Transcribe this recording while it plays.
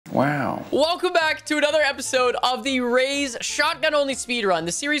Wow. Welcome back to another episode of the Raze Shotgun Only Speedrun,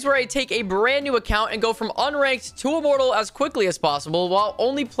 the series where I take a brand new account and go from unranked to immortal as quickly as possible while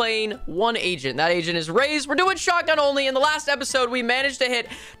only playing one agent. That agent is Raze. We're doing Shotgun Only. In the last episode, we managed to hit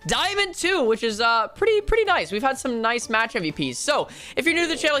Diamond 2, which is pretty nice. We've had some nice match MVPs. So if you're new to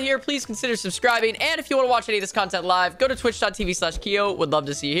the channel here, please consider subscribing. And if you want to watch any of this content live, go to twitch.tv/Keeoh. Would love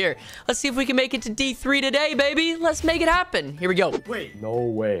to see you here. Let's see if we can make it to D3 today, baby. Let's make it happen. Here we go. Wait. No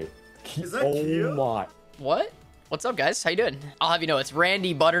way. Is that Keeoh? My. What? What's up, guys? How you doing? I'll have you know it's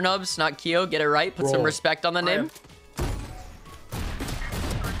Randy Butternubs, not Keeoh. Get it right. Put some respect on the name.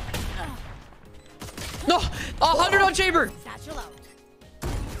 No! 100 on chamber!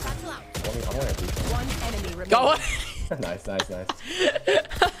 One enemy remaining. Go on! Nice.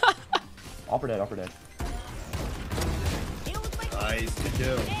 Upper dead. Nice, good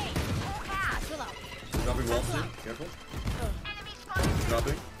kill. Dropping walls here. Careful.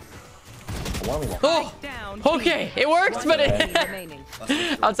 Dropping. Oh! Okay, it worked, but it...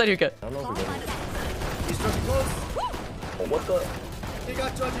 Outside hookah. I don't know if we're good. He's dropping close. Oh, what the? He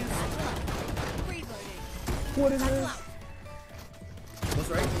got judges. What is this? Close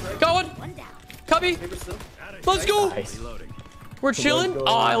right. Going! Cubby! Paper still. Let's go! Nice. We're chilling? Oh,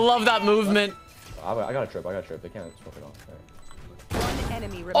 I love that movement. I got a trip. They can't smoke it off. One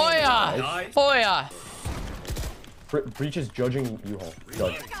enemy remaining. Oh, yeah! Nice. Oh, yeah! Breach is judging U-Haul.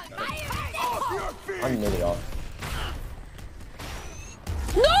 Judge. I'm nearly off.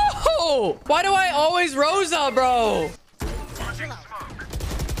 No! Why do I always ROZA, bro?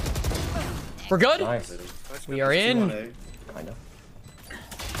 We're good? Nice. We are in. Kinda.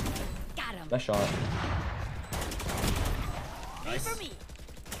 Nice shot. Nice.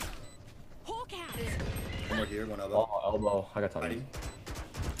 One more here, one elbow. Oh, elbow. I got time.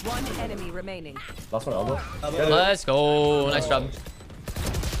 One enemy remaining. Last one, elbow. Let's go. Nice job.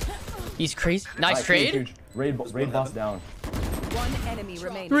 He's crazy. Nice trade. Huge. Raid boss down. One enemy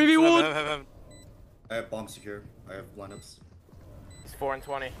remaining. 3v1. I have bomb secure. I have lineups. It's 4 and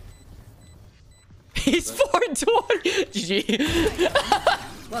 20. He's 4 and 20. GG.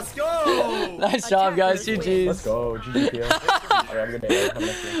 Let's go! Nice job, guys. GG's. Let's go. GG, Keeoh. Alright, have a good day. Have a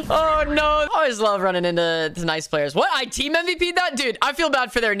nice day. Oh, no. I always love running into nice players. What? I team MVP'd that? Dude, I feel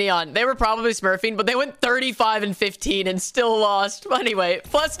bad for their Neon. They were probably smurfing, but they went 35 and 15 and still lost. But anyway,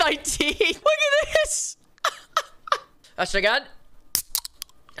 plus 19. Look at this. That's what I got.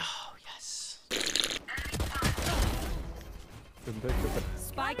 Oh, yes.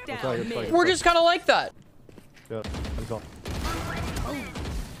 Spike down. Mid. We're just kind of like that. Yeah, let's go.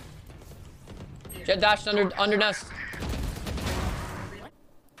 Jet dashed under nest.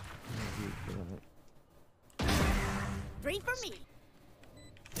 Three for me.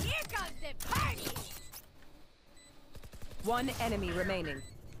 Here comes the party. One enemy remaining.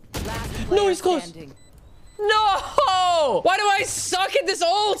 Last No, player he's close. standing. No! Why do I suck at this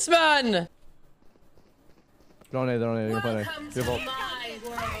ults, man? They're on A. You're playing A. Good vault.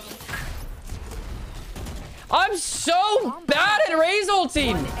 I'm so bad at Raze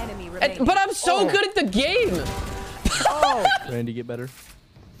ulting. One enemy remaining. But I'm so good at the game. Randy, get better.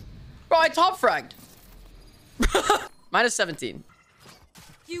 Bro, I top fragged. Minus 17.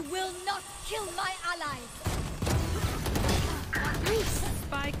 You will not kill my allies.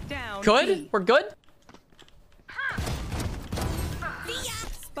 Spike down. Good? B. We're good?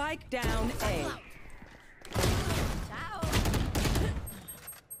 Spike down A.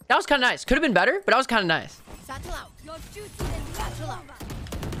 That was kind of nice. Could have been better, but that was kind of nice. Satchel out. Your duty is satchel out.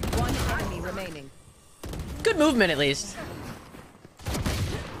 One enemy remaining. Good movement, at least.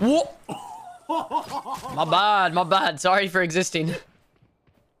 Whoa. My bad. Sorry for existing.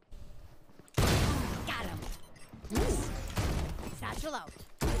 Got him. Satchel out.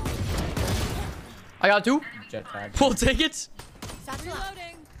 I got 2. Jet tag. We'll take it. Satchel out.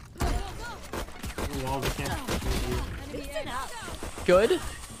 Listen up. Good.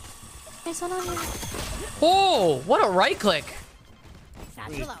 There's one on you. Oh, what a right click.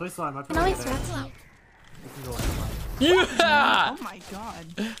 Satchel out. No, he's red. Satchel out. Yeah. Oh my god.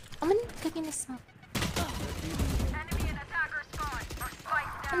 I'm gonna cook in the smoke.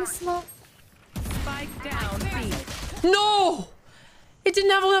 In the smoke. Spike down B. No. It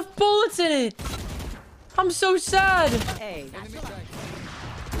didn't have enough bullets in it. I'm so sad. A.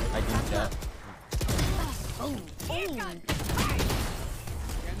 I can jet.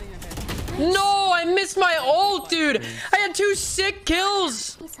 No, I missed my ult, dude. I had 2 sick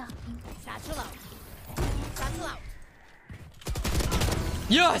kills. He's helping. Satchel out. Satchel out.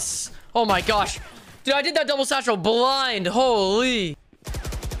 Yes. Oh my gosh. Dude, I did that double satchel blind. Holy.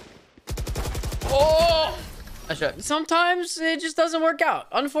 Oh. Sometimes it just doesn't work out.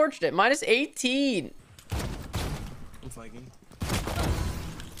 Unfortunate. Minus 18. I'm flagging.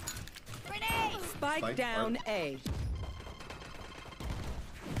 Spike down A.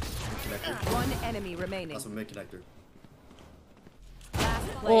 Connector. One enemy remaining. That's a mid connector. Last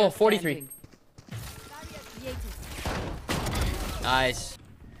player Oh, 43. standing. Nice.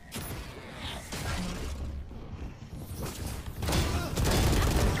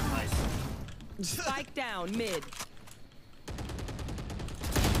 Spike down mid.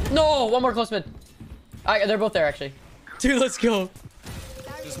 No, one more close mid. They're both there, actually. Dude, let's go.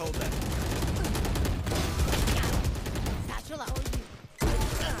 Just hold that.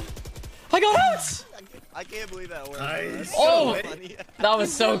 I got out! I can't believe that worked. Nice. Oh, So funny. that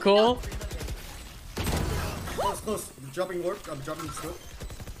was so cool. Close, close. I'm dropping warp. I'm dropping scope.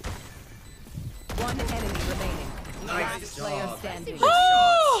 One enemy remaining. Nice Player job. standing.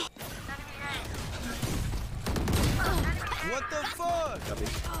 Oh! What the fuck? Copy.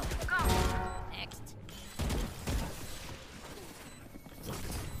 Next.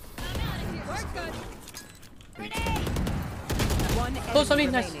 One enemy Close, Sonny,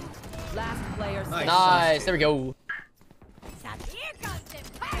 nice. remaining. Last player standing. Nice, there we go. Here comes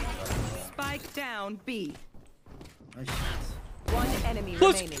the party. Spike down B. Nice shots. One enemy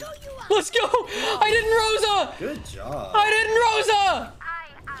Let's- remaining. Let's go! I didn't Rosa! Good job. I didn't Rosa!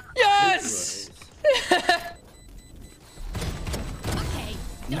 Yes! Okay.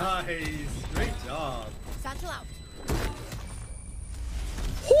 Nice. Great job. Satchel out.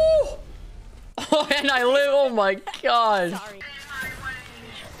 Woo! Oh, and I live. Oh my gosh. Sorry.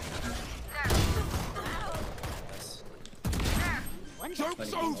 One Joke's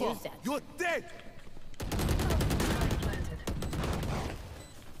shot. over. Use that. You're dead.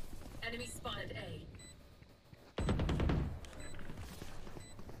 Enemy spotted A.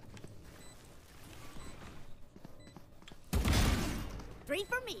 Three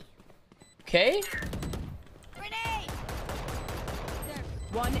for me. Okay. Grenade.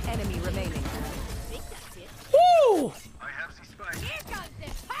 One enemy remaining. I think that's it. Woo! Here comes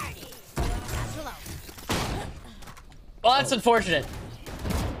the party. Satchel out. Well, that's unfortunate.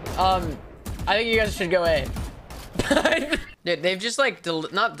 I think you guys should go A. Dude, they've just like,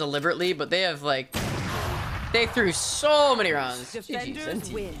 not deliberately, but they have like, they threw so many rounds.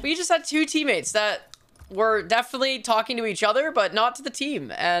 Defenders win. We just had two teammates that were definitely talking to each other, but not to the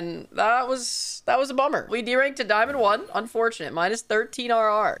team. And that was a bummer. We deranked to Diamond 1. Unfortunate. Minus 13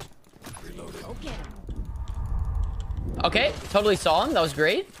 RR. Okay. Okay, totally saw him. That was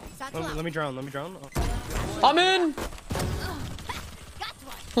great. Satchel out. Let me drown. Let me drown. I'm in. Got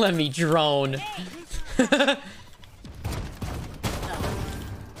one. Let me drone.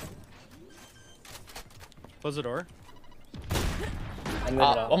 Close the door.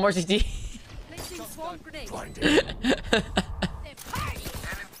 One more CT. Placing swarm grenade. The party.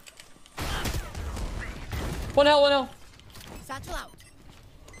 One L. Satchel out.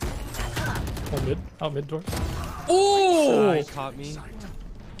 Satchel out. Out mid door. Ooh. He caught me.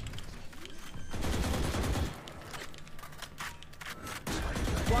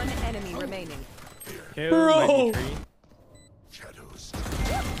 One enemy remaining. Keeoh Bro. might be tree.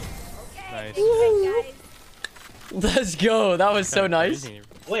 Okay. Nice. Guys. Let's go. That was so nice.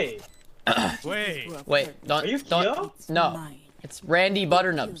 Wait, Wait. Wait, are you don't. Keeoh? No, it's Randy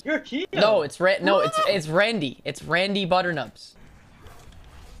Butternubs. You're Keeoh. No, it's it's Randy. It's Randy Butternubs.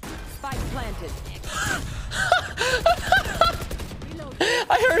 Spike planted.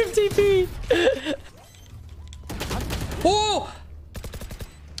 I heard him TP. Oh!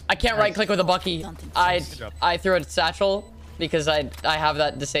 I can't right click with a Bucky. I threw a satchel because I have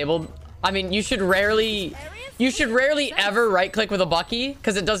that disabled. I mean, you should rarely ever right click with a Bucky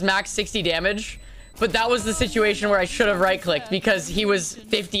because it does max 60 damage. But that was the situation where I should have right clicked because he was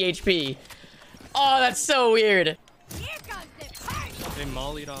 50 HP. Oh, that's so weird. Here comes the party. They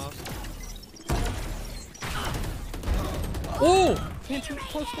mollied off. Ooh!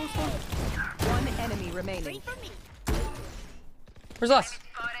 One enemy remaining. For me. Where's Les?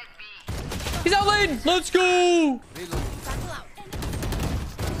 He's out lane! Let's go! Satchel out.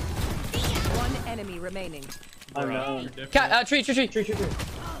 One enemy remaining. Unknown. Cat, tree.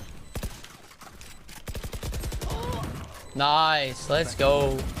 Nice, let's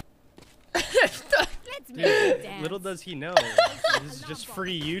go. Let's make it dance. Little does he know, this is just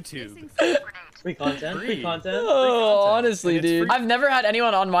free YouTube. Free content. Free content. Oh, content. honestly, And it's dude. free- I've never had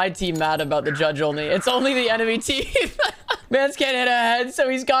anyone on my team mad about the judge only. It's only the enemy team. Mans can't hit a head, so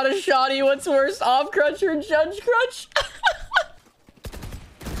he's got a shoddy. What's worse, off crutch or judge crutch?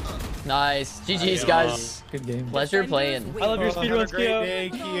 Nice. GG's, guys. Good game. Pleasure playing. I love your speedruns, Great Keeoh.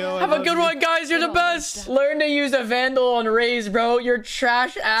 day, Keeoh. Have a good one, guys. You're the best. Learn to use a Vandal on Raze, bro. You're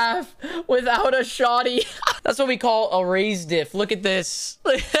trash AF without a shoddy. That's what we call a Raze diff. Look at this.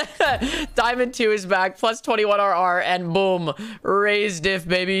 Diamond 2 is back. Plus 21 RR. And boom. Raze diff,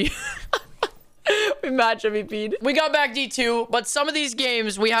 baby. We match MVP'd. We got back D2, but some of these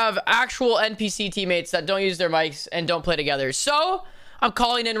games, we have actual NPC teammates that don't use their mics and don't play together. So I'm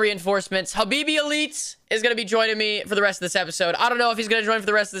calling in reinforcements. Habibi Elite is going to be joining me for the rest of this episode. I don't know if he's going to join for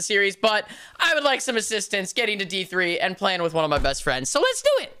the rest of the series, but I would like some assistance getting to D3 and playing with one of my best friends. So let's do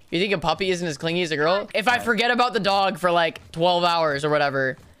it. You think a puppy isn't as clingy as a girl? If I forget about the dog for like 12 hours or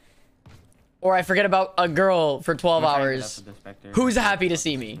whatever, or I forget about a girl for 12 hours, who's happy to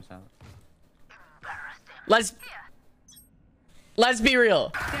see me? Let's be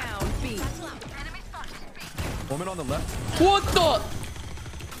real. Down B. Woman on the left. What the?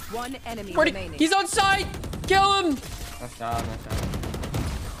 One enemy Where'd remaining. he's on site. Kill him. That's down.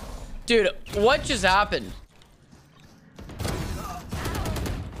 Dude, what just happened?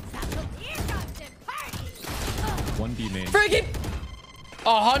 One B main. Freaking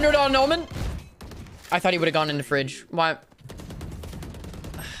 100 on Omen. I thought he would have gone in the fridge. Why?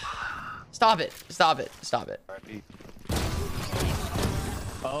 Stop it. Stop it. Stop it.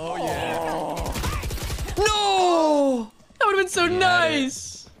 Oh yeah. No! That would have been so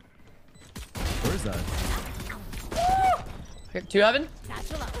nice. Where's that? Here, 2 heaven.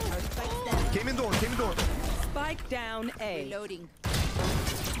 Came in door. Spike down A. Reloading.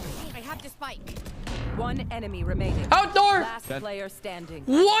 I have to spike. One enemy remaining. Outdoor. Last player standing.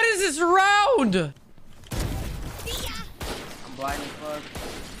 What is this round? Blind as fuck.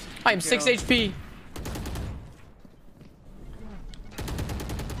 I am 6 HP.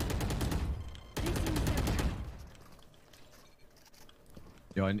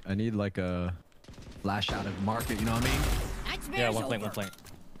 Yo, I need like a flash out of market. You know what I mean? Yeah, one flank.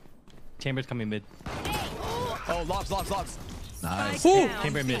 Chamber's coming mid. Oh, lobs. Nice. Ooh.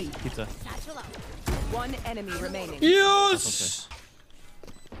 Chamber mid. Pizza. One enemy remaining. Yes.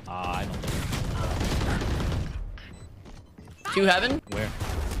 I don't know. 2 heaven. Where?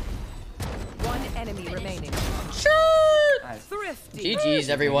 One enemy remaining. Thrifty. GG's,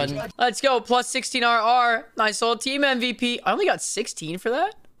 everyone. Let's go. Plus 16 RR. Nice old team MVP. I only got 16 for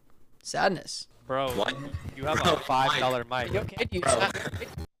that. Sadness. Bro, you have a $5 mic. You okay? Do you okay?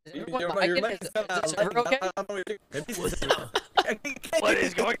 What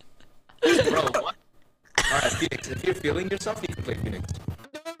is going Bro, what? Alright, Phoenix, if you're feeling yourself, you can play Phoenix. I'm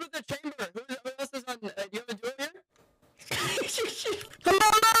doing with the chamber. Who else is on? You have a duo here?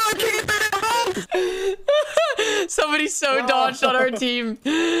 Somebody's so dodged on our team.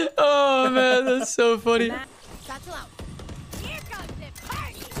 Oh man, that's so funny. Satchel out. Here comes the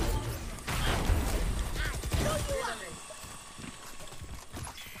party.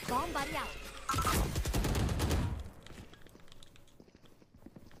 Bomb buddy out.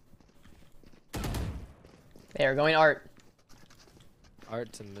 They are going art.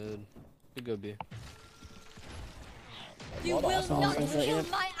 Art to mid. You go B. You will not kill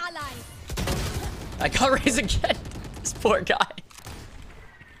my ally. I got Raze again. This poor guy.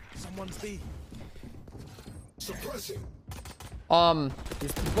 Someone's B. Suppressing.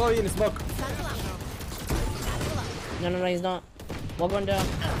 He's blowing in the smoke. Satchel out. Satchel out. No, he's not. One down.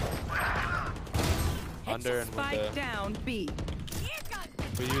 Under and Spike window. down B. Here comes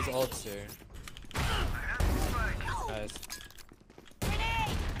the We use ults here. Nice.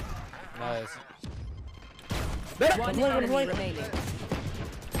 Nice. One enemy remaining.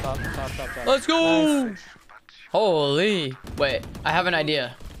 Top. Let's go. Holy. Wait, I have an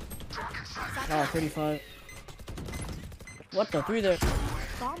idea. Oh, 35. What the? 3 there.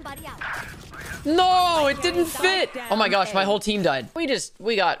 bomb buddy out. No, it didn't fit. Oh my gosh, my whole team died.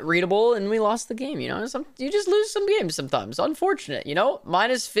 We got readable and we lost the game, you know? You just lose some games sometimes. Unfortunate, you know?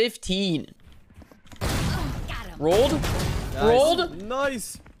 Minus 15. Rolled. Nice. Rolled.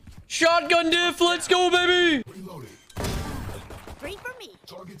 Nice. Shotgun diff. Let's go, baby. Three for me.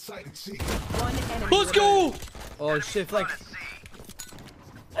 One enemy Let's go. Oh shit, like.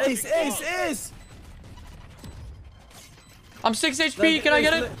 Ace. I'm 6 HP. Can I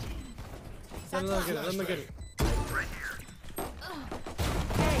get it? Let me get it.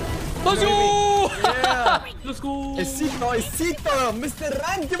 Let's go. Yeah. Let's go. Esito, Mr.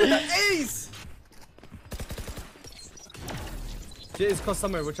 Rand, give me the ace. Jay is close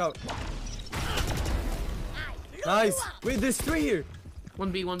somewhere, watch out. Nice. Wait, there's 3 here.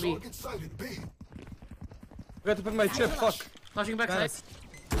 1B. Forgot to put my chip, fuck. Flashing back Nice.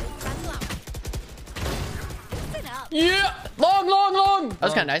 Yeah. Long. That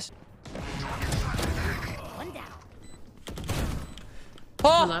was kind of nice.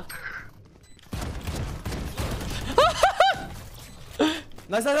 Oh!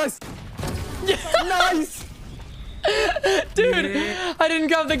 Nice, nice, nice. Nice. Dude, I didn't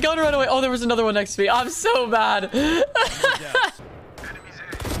grab the gun right away. Oh, there was another one next to me. I'm so bad.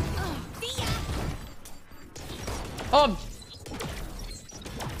 One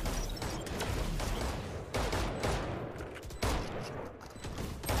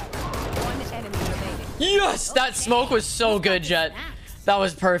enemy remaining. Yes, that smoke was so good, Jet. That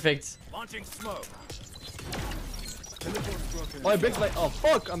was perfect. Launching smoke. Oh, I breaks my. Oh,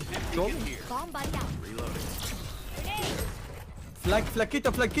 fuck. I'm going. Bomb buddy out. Reloading.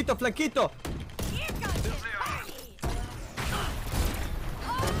 Flaquito, flaquito, flaquito. Here comes this party.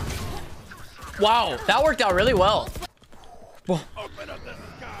 Wow, that worked out really well. Open up the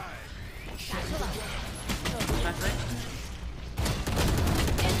sky.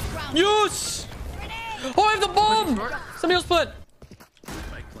 Yes! Oh, I have the bomb! Somebody else put.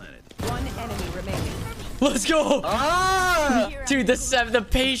 One enemy remaining. Let's go! Ah! Dude, the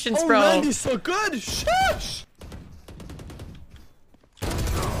patience, Oh, bro. Randy's so good. Shush.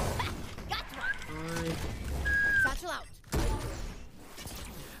 Satchel out.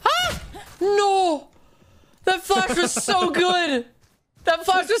 Ah! No! That flash was so good! That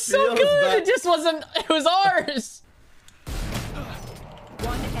flash was so Feels good! bad. It just wasn't... It was ours!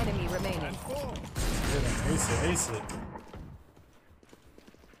 One enemy remaining. Ace it.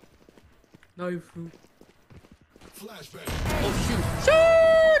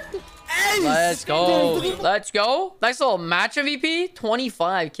 Shoot! Let's go. Let's go. Nice little match MVP.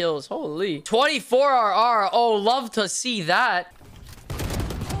 25 kills. Holy. 24 RR. Oh, love to see that. Enemy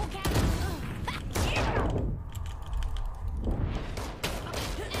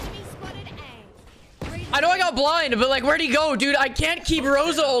spotted A. I know I got blind, but like, where'd he go? Dude, I can't keep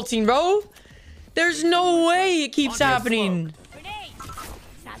ROZA ulting, bro. There's no way it keeps happening. Grenade.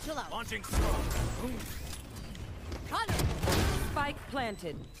 Satchel out. Launching smoke. Spike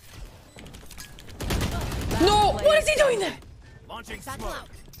planted. No! What is he doing there? Launching Satchel smoke. out.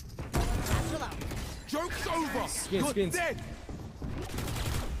 Satchel out. Joke's over. Skins. You're dead.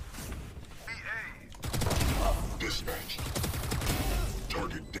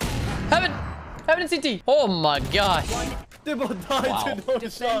 Heaven! Heaven and CT. Oh my gosh. They both died to no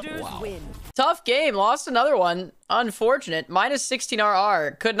shot. Defenders win. Tough game. Lost another one. Unfortunate. Minus 16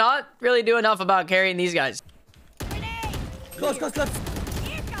 RR. Could not really do enough about carrying these guys. Grenade. Close, left.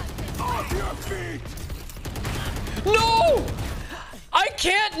 Here comes this Off your feet. No! I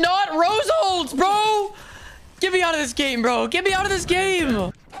can't not ROZA ult, bro! Get me out of this game, bro. Get me out of this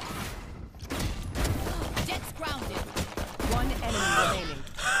game. Jet's grounded. One enemy remaining.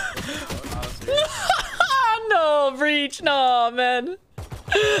 No, breach. No, man.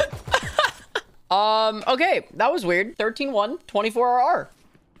 Okay. That was weird. 13-1, 24 RR.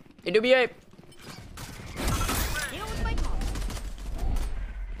 AWA. Here with my call.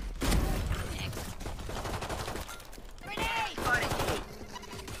 Grenade.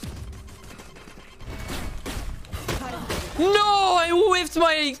 No, I whiffed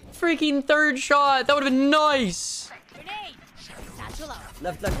my freaking third shot. That would have been nice. Grenade. Satchel out.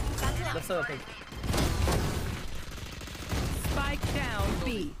 Left. Satchel out. Left side, I think. Spike down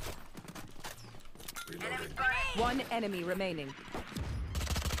B. One enemy remaining.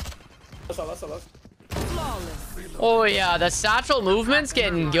 Flawless. Oh, yeah. The satchel movement's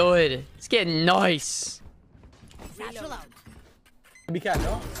getting good. It's getting nice. Satchel out. We can,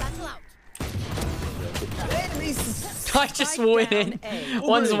 no? Satchel out. I just win. A.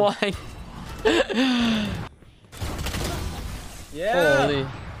 One's wine. Yeah. Holy.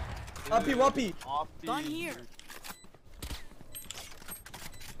 Whoppy. Gun here.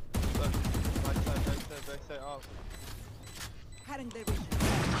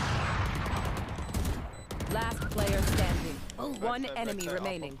 Last player standing. One enemy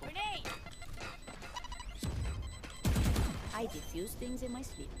remaining. Grenade. I defuse things in my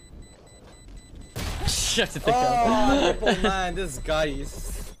sleep. Shut it the Oh, triple man, this guy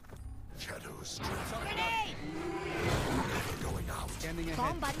is. Grenade.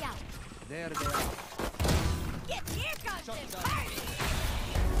 Bomb buddy out. There they are. Get here comes this party.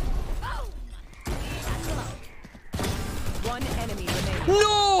 Boom. Satchel out. One enemy remaining.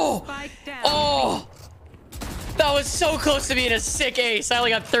 No! Spike down. Oh! That was so close to being a sick ace. I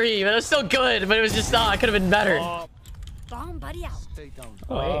only got 3, but it was still good. But it was just not. It could have been better. Bomb buddy out. Stay down.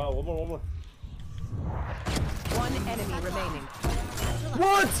 One more. One enemy remaining.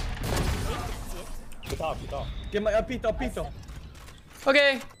 What? That's it. Get my apito.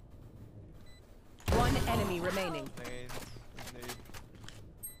 Okay. One enemy remaining.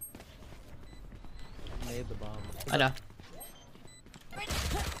 Made the bomb. I know. Grenade.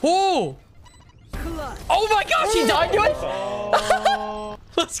 Oh! Oh my gosh, he died to it!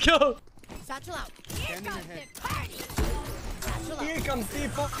 Let's go. Satchel out. Here comes the party. Satchel out. Here comes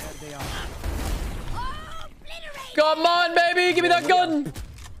Steve. Obliterate. Come on, baby. Give me that gun.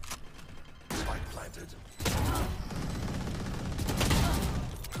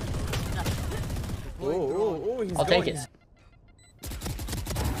 I'll take it.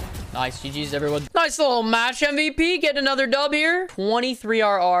 Nice, GG's everyone. Nice little match MVP. Getting another dub here. 23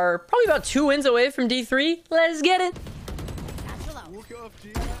 RR. Probably about 2 wins away from D3. Let's get it. Satchel out.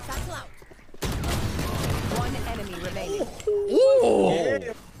 Satchel out. One enemy remaining.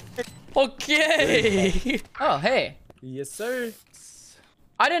 Ooh. Okay. Oh, hey. Yes, sir.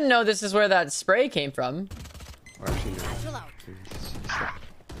 I didn't know this is where that spray came from. Satchel out.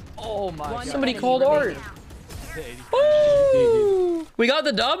 Oh my One god. Somebody enemy called Art. remaining. Woo! We got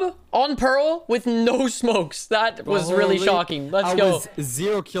the dub on Pearl with no smokes. That was really Holy- shocking. Let's I go. was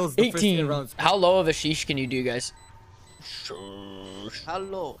 0 kills the first 18. rounds. How low of a sheesh can you do, guys?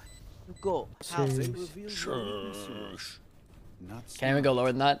 Hello. Go. Can't even go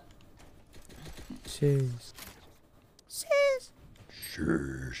lower than that.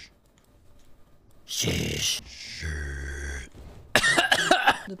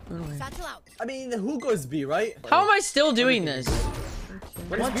 Satchel out. I mean, who goes B, right? How am I still doing this?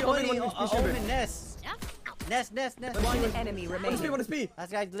 What is B? Open, Nest. Nest. One enemy What is remaining. B? What is B? That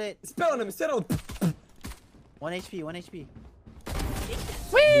guy's lit. Spell on him. Sit on. 1 HP.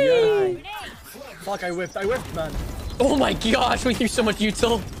 Whee! Fuck, I whipped, man. Oh my gosh, we threw so much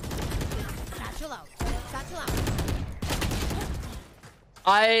util. Satchel out. Satchel out.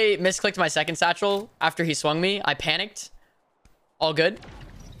 I misclicked my second satchel after he swung me. I panicked. All good.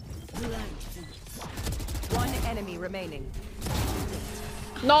 One enemy remaining.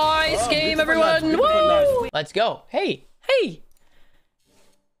 Nice game, beautiful match, everyone. beautiful Woo! match. Let's go. Hey.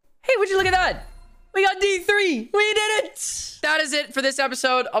 Would you look at that? We got D3. We did it. That is it for this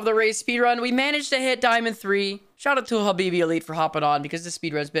episode of the Raze Speedrun. We managed to hit Diamond 3. Shout out to Habibi Elite for hopping on because this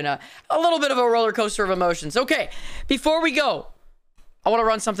speedrun's been a little bit of a roller coaster of emotions. Okay, before we go, I want to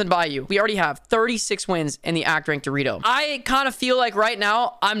run something by you. We already have 36 wins in the Act Rank Dorito. I kind of feel like right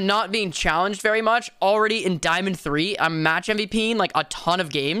now, I'm not being challenged very much. Already in Diamond 3, I'm match MVPing like a ton of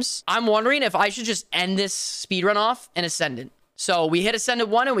games. I'm wondering if I should just end this speedrun off in Ascendant. So we hit Ascendant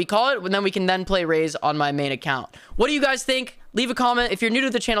 1 and we call it, and then we can then play Raze on my main account. What do you guys think? Leave a comment. If you're new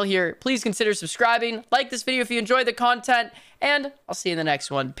to the channel here, please consider subscribing. Like this video if you enjoyed the content, and I'll see you in the next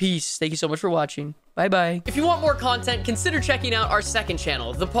one. Peace. Thank you so much for watching. Bye-bye. If you want more content, consider checking out our second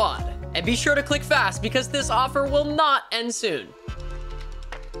channel, The Pod. And be sure to click fast because this offer will not end soon.